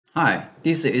Hi,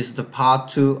 this is the part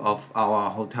 2 of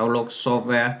our HotelLog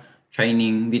software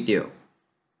training video.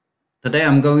 Today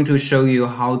I'm going to show you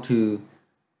how to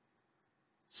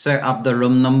set up the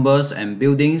room numbers and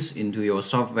buildings into your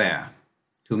software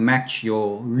to match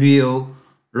your real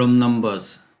room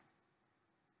numbers.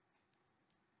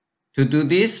 To do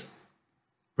this,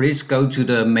 please go to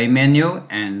the main menu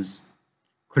and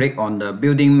click on the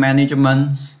Building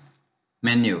Management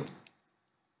menu.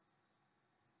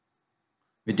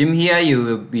 Within here, you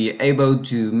will be able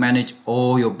to manage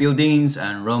all your buildings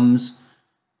and rooms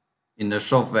in the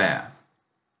software.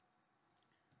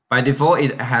 By default,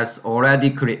 it has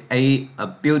already created a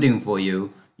building for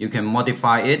you. You can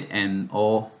modify it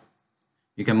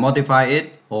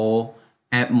or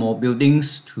add more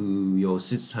buildings to your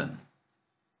system.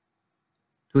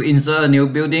 To insert a new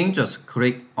building, just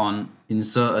click on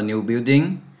Insert a New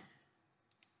Building.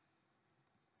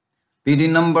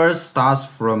 Building number starts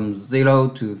from 0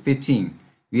 to 15.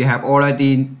 We have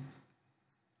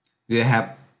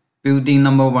building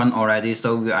number 1 already,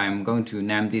 so I'm going to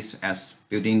name this as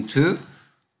building 2.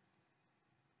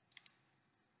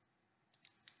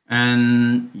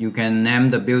 And you can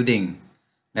name the building.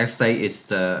 Let's say it's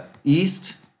the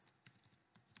East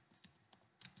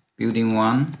building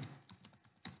 1.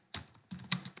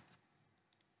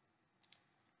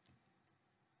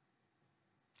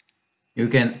 You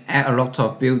can add a lot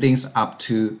of buildings up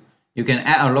to 16. You can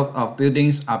add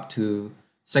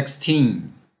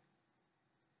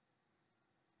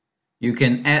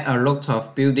a lot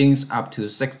of buildings up to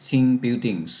 16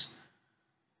 buildings.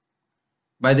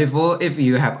 By default, if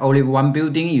you have only one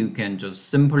building, you can just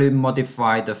simply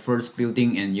modify the first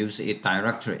building and use it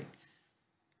directly.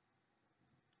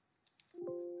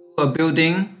 To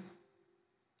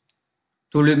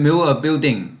remove a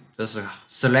building, just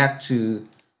select the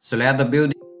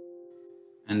building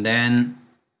and then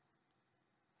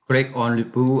click on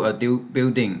Remove a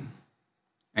building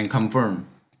and confirm.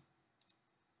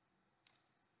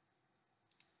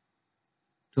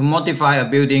 To modify a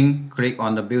building, click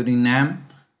on the building name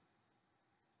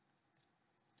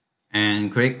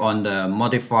and click on the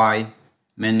Modify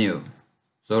menu.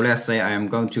 So let's say I am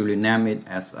going to rename it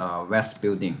as West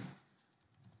Building.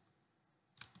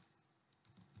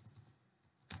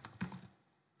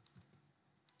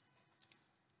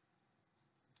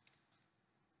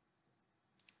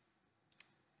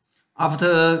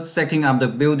 After setting up the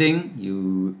building,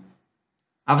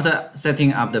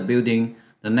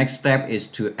 the next step is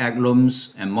to add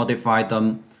rooms and modify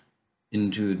them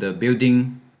into the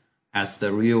building as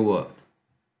the real world.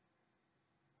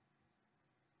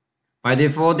 By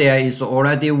default, there is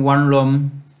already one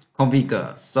room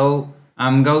configured, so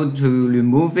I'm going to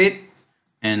remove it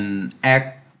and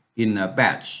add in a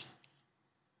batch.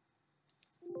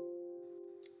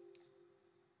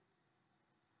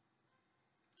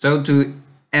 So to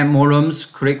add more rooms,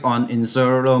 click on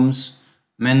Insert Rooms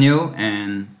menu,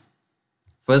 and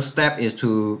first step is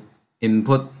to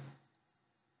input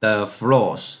the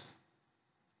floors.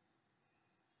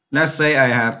 Let's say I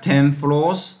have 10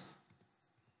 floors.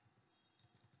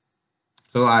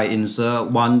 So I insert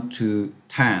 1 to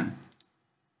 10.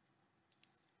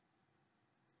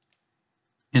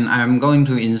 And I'm going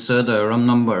to insert the room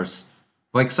numbers.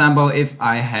 For example, if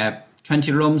I have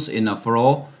 20 rooms in a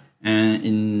floor, and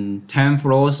in 10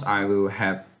 floors I will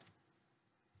have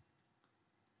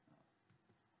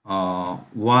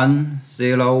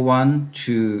 101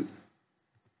 to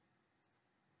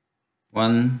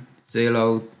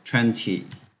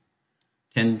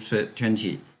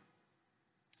 1020.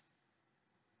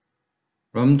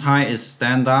 Room type is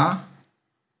standard,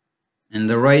 and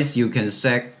the rates you can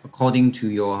set according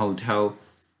to your hotel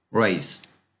rates.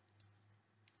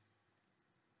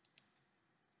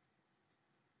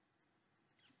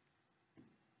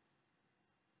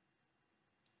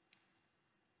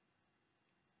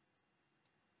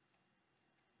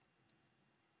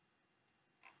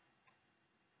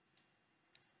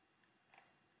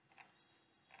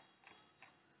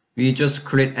 We just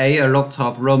create a lot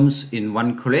of rooms in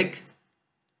one click,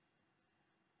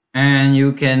 and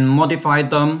you can modify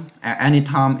them at any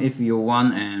time if you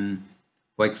want. And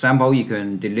for example, you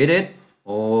can delete it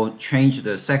or change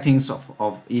the settings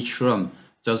of each room.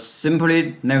 Just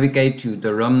simply navigate to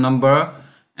the room number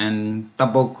and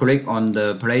double click on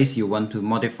the place you want to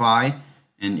modify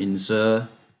and insert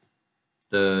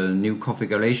the new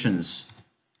configurations.